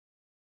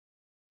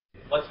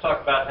let's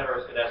talk about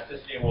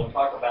heteroskedasticity, and we'll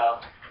talk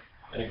about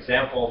an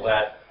example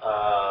that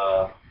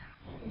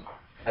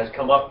has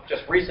come up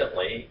just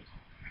recently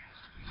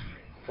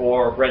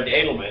for Brent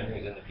Edelman,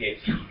 who's in the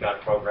PhD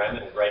Econ program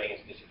and is writing his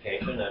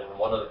dissertation. And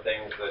one of the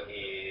things that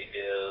he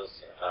is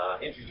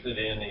interested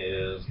in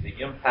is the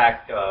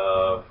impact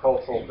of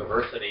cultural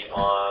diversity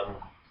on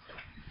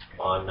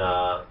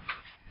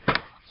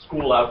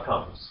school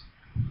outcomes.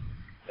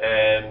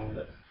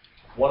 And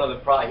one of the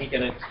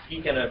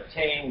he can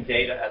obtain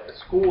data at the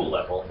school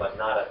level, but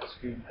not at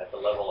the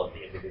level of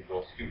the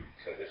individual student.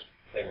 So this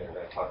thing we're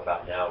going to talk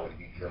about now would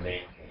be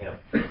germane to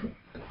him.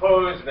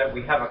 Suppose that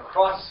we have a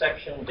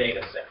cross-section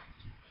data set.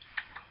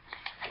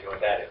 You know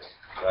what that is?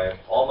 So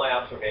all my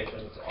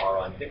observations are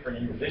on different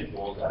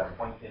individuals at a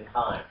point in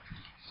time.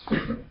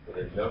 So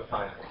there's no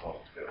time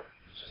component to it.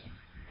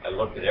 I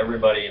looked at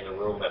everybody in the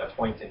room at a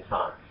point in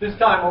time. This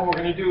time what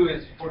we're going to do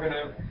is we're going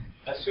to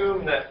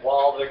assume that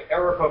while the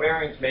error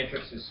covariance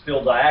matrix is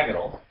still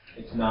diagonal,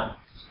 it's not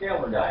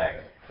scalar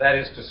diagonal. That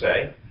is to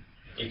say,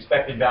 the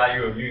expected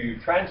value of UU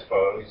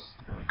transpose,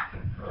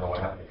 I don't know what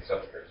happened to the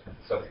subscript. The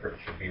subscript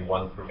should be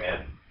 1 through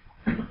n.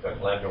 So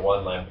it's lambda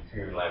 1, lambda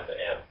 2, lambda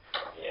n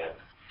at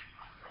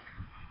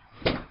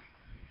the end.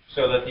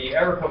 So that the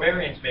error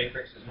covariance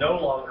matrix is no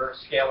longer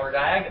scalar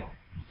diagonal.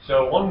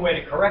 So one way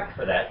to correct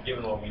for that,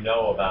 given what we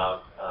know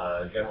about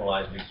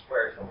generalized least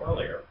squares from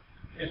earlier,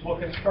 is we'll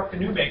construct a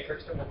new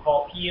matrix that we'll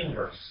call P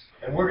inverse.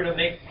 And we're going to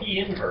make P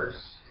inverse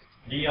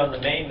be on the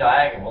main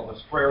diagonal, the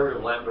square root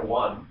of lambda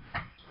 1,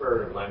 square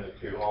root of lambda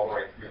 2, all the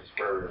way through the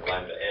square root of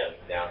lambda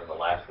n, down to the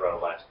last row,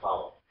 last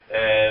column.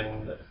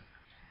 And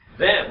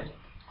then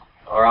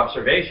our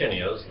observation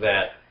is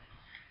that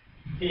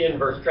P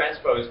inverse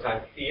transpose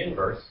times P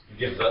inverse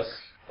gives us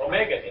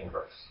omega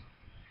inverse.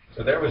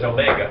 So there was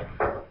omega,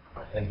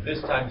 and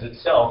this times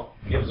itself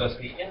gives us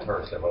the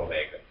inverse of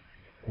omega.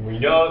 And we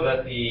know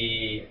that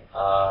the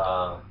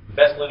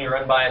best linear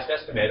unbiased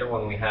estimator,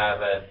 when we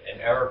have an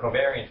error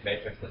covariance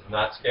matrix that's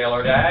not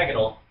scalar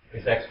diagonal,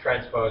 is x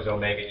transpose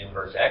omega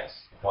inverse x,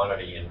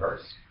 quantity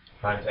inverse,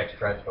 times x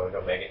transpose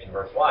omega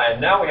inverse y.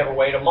 And now we have a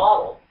way to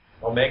model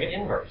omega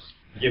inverse,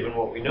 given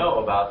what we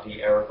know about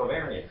the error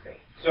covariance matrix.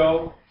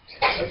 So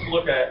let's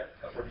look at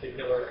a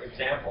particular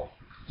example.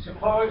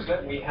 Suppose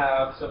that we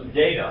have some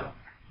data,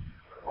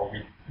 or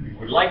we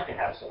would like to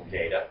have some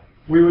data.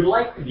 We would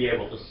like to be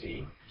able to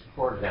see,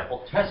 for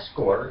example, test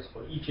scores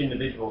for each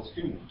individual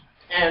student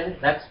and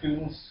that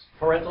student's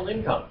parental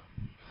income.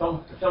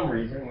 For some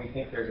reason, we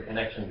think there's a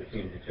connection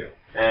between the two.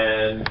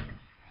 And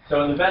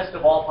so in the best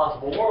of all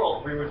possible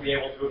worlds, we would be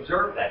able to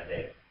observe that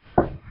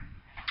data.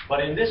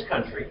 But in this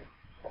country,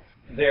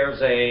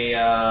 there's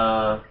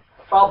a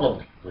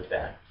problem with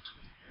that.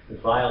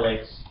 It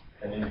violates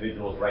an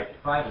individual's right to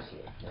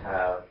privacy to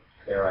have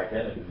their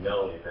identity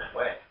known in that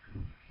way.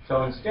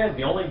 So instead,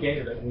 the only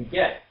data that we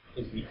get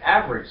is the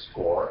average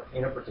score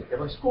in a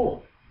particular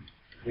school.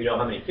 We know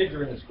how many kids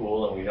are in the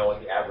school, and we know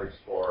what the average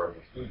score of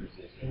the students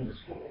is in the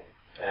school.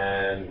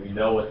 And we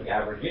know what the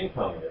average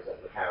income is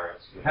of the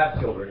parents who have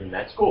children in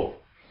that school.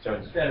 So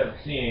instead of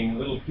seeing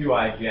little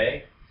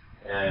qij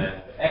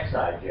and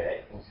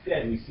xij,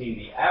 instead we see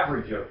the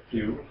average of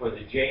q for the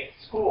jth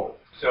school.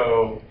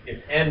 So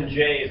if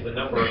nj is the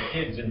number of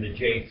kids in the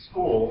jth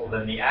school,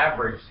 then the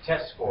average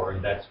test score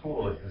in that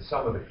school is the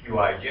sum of the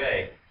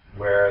qij,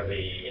 where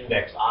the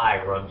index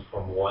I runs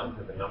from 1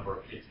 to the number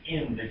of kids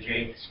in the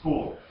jth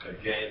school. So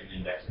j is the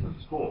index of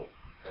the school.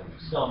 And we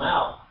sum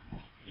out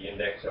the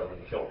index over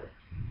the children.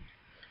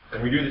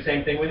 And we do the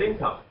same thing with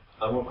income.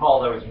 And we'll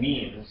call those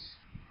means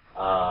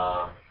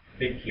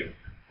big Q.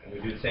 And we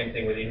do the same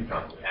thing with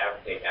income.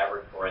 We take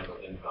average parental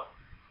income.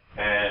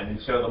 And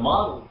so the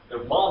model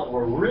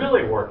we're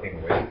really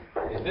working with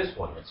is this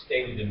one. It's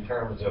stated in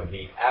terms of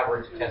the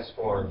average test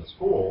score in the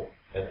school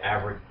and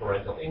average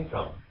parental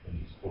income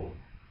in the school.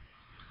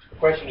 The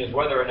question is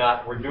whether or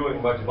not we're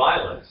doing much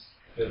violence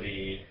to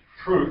the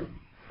truth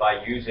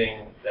by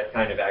using that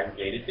kind of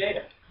aggregated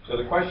data. So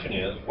the question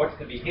is, what's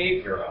the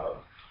behavior of,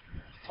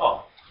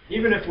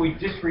 even if we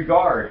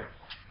disregard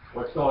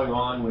what's going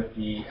on with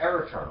the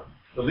error term,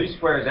 the least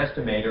squares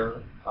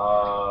estimator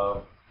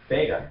of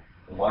beta,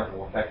 the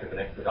marginal effect of an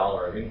extra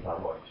dollar of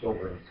income on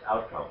children's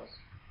outcomes,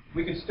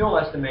 we can still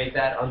estimate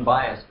that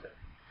unbiasedly.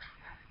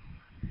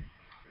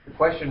 The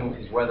question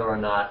is whether or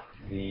not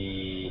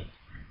the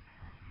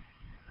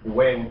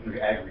way in which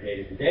we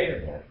aggregated the data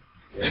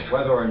then is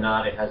whether or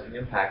not it has an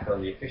impact on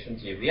the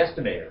efficiency of the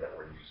estimator that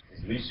we're using.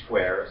 Is least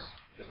squares,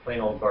 just plain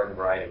old garden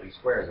variety least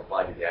squares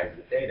applied to the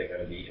aggregate data,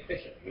 going to be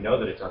efficient? We know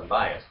that it's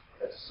unbiased.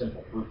 That's a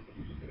simple proof that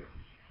we can do.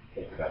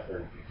 It takes about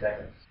 33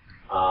 seconds.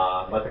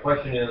 But the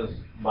question is,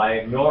 by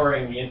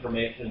ignoring the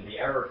information in the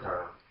error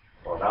term,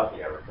 or about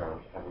the error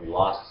term, have we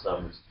lost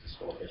some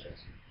statistical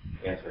efficiency?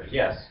 The answer is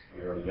yes.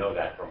 We already know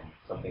that from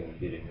something we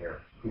did in here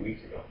 2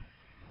 weeks ago.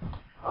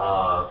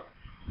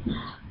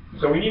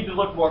 So we need to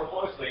look more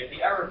closely at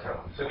the error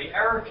term. So the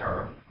error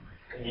term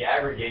in the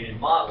aggregated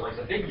model is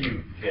a big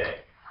Uj,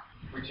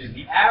 which is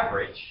the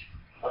average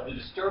of the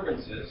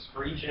disturbances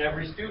for each and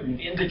every student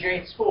in the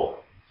jth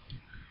school.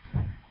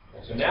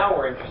 And So now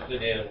we're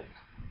interested in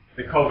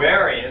the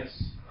covariance,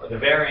 or the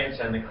variance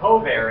and the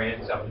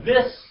covariance of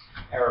this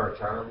error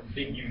term,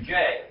 big Uj,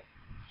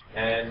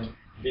 and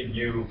big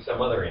U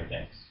some other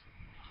index.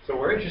 So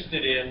we're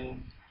interested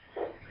in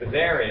the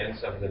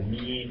variance of the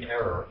mean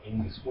error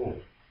in the school.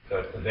 So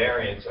it's the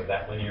variance of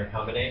that linear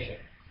combination,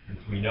 which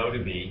we know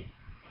to be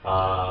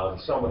the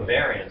sum of the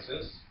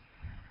variances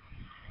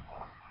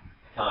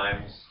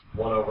times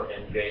 1 over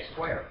nj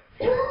squared.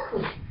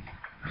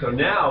 So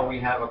now we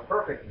have a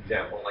perfect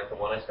example like the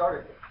one I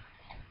started with.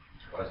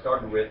 What I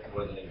started with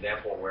was an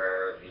example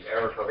where the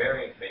error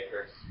covariance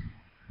matrix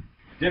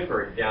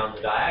differed down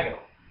the diagonal.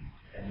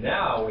 And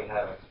now we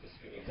have a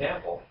specific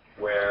example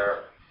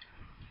where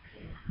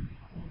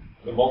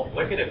the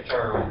multiplicative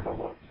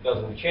term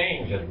doesn't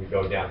change as we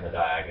go down the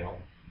diagonal,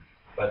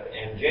 but the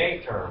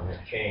nj term has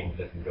changed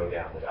as we go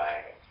down the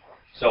diagonal.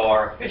 So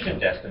our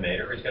efficient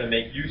estimator is going to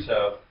make use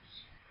of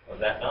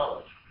that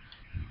knowledge.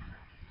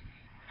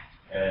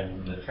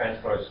 And the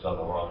transpose is on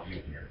the wrong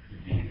view here. It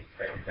would be the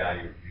expected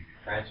value of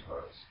the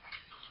transpose.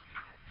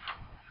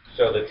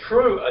 So the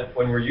true,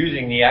 when we're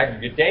using the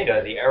aggregate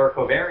data, the error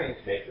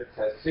covariance matrix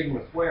has sigma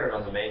squared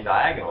on the main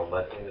diagonal,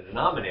 but in the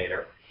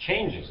denominator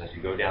changes as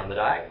you go down the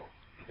diagonal,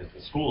 because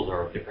the schools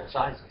are of different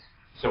sizes.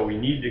 So we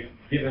need to,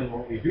 given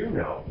what we do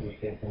know, we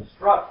can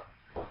construct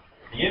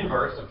the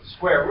inverse of the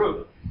square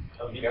root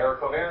of the error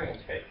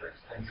covariance matrix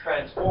and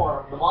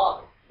transform the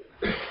model.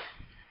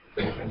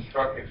 We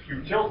construct a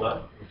Q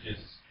tilde, which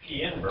is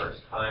P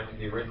inverse times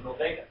the original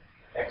data.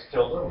 X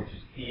tilde, which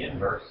is P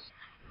inverse,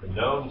 the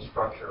known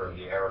structure of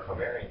the error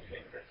covariance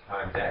matrix,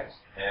 times X.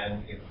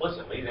 And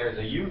implicitly, there's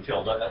a U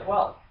tilde as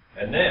well.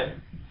 And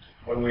then,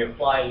 when we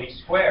apply least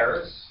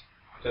squares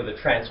to the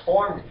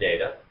transformed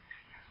data,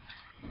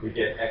 we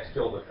get X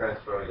tilde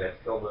transpose X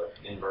tilde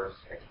inverse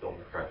X tilde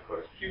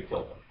transpose Q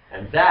tilde.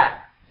 And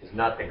that is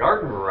not the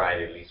garden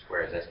variety least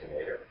squares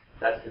estimator.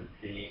 That's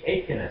the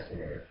Aitken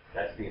estimator.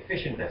 That's the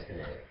efficient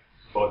estimator.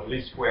 Both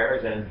least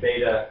squares and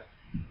beta,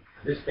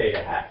 this beta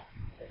hat,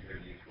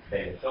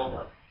 beta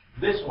tilde.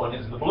 This one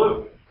is the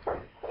blue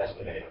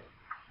estimator.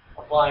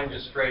 Applying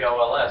just straight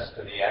OLS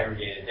to the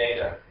aggregated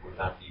data would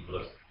not be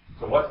blue.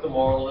 So what's the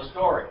moral of the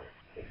story?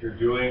 If you're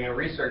doing a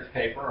research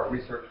paper or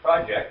research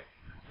project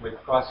with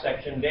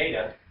cross-section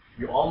data,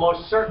 you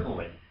almost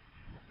certainly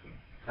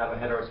have a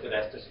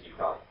heteroskedasticity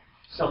problem.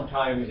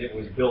 Sometimes it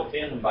was built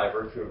in by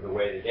virtue of the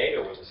way the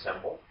data was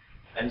assembled,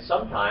 and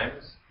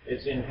sometimes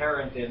it's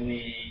inherent in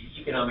the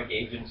economic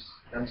agents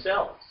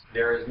themselves.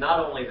 There is not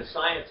only the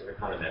science of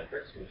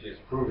econometrics, which is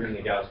proving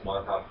the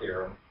Gauss-Markov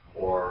theorem,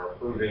 or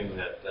proving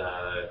that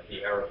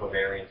the error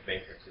covariance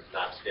matrix is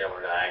not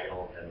scalar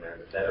diagonal and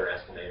there's a better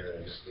estimator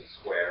than just the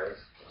squares,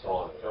 and so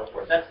on and so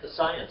forth. That's the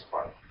science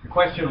part. The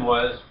question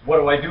was, what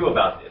do I do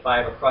about it? If I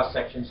have a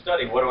cross-section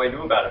study, what do I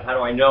do about it? How do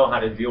I know how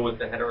to deal with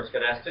the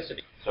heteroskedasticity?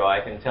 So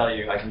I can tell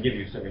you, I can give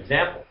you some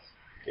examples.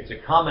 It's a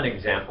common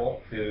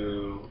example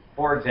to,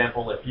 for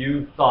example, if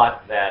you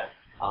thought that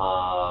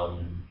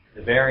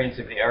the variance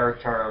of the error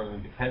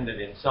term depended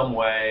in some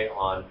way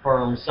on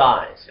firm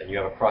size, and you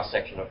have a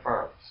cross-section of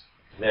firms,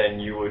 then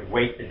you would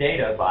weight the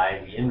data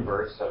by the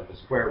inverse of the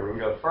square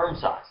root of firm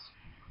size.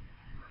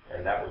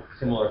 And that was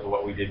similar to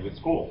what we did with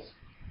schools.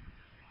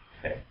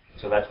 Okay,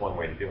 so that's one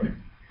way to do it.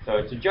 So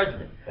it's a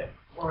judgment thing.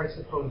 Or I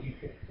suppose you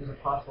could, is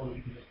it possible that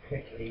you could just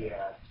pick a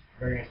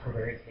variance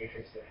covariance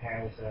matrix that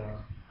has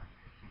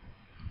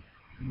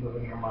the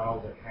linear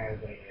model that has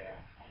a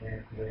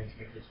variance covariance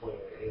matrix where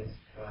it is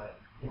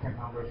different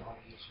numbers on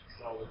each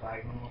cell of the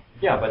diagonal?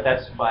 Yeah, but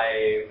that's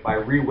by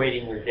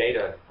reweighting your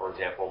data, for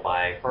example,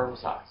 by firm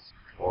size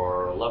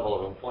or level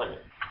of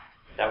employment.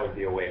 That would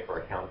be a way for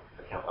account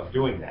of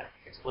doing that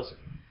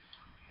explicitly.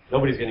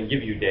 Nobody's going to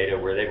give you data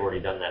where they've already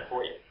done that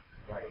for you.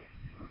 Right.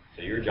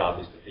 So your job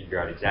is to figure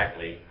out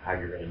exactly how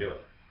you're going to do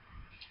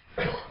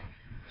it.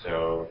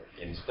 So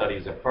in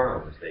studies of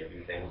firms, they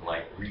do things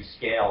like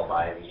rescale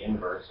by the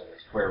inverse of the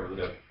square root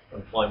of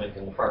employment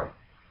in the firm.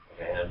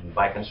 And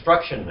by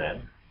construction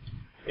then,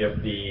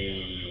 if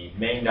the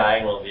main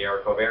diagonal of the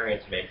error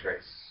covariance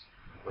matrix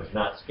was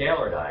not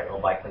scalar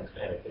diagonal,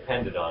 and it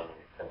depended on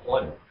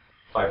employment,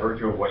 by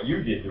virtue of what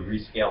you did to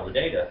rescale the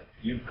data,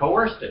 you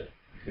coerced it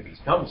to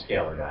become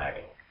scalar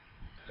diagonal.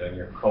 So in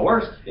your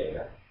coerced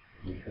data,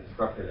 you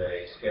constructed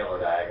a scalar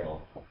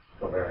diagonal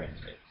covariance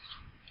matrix.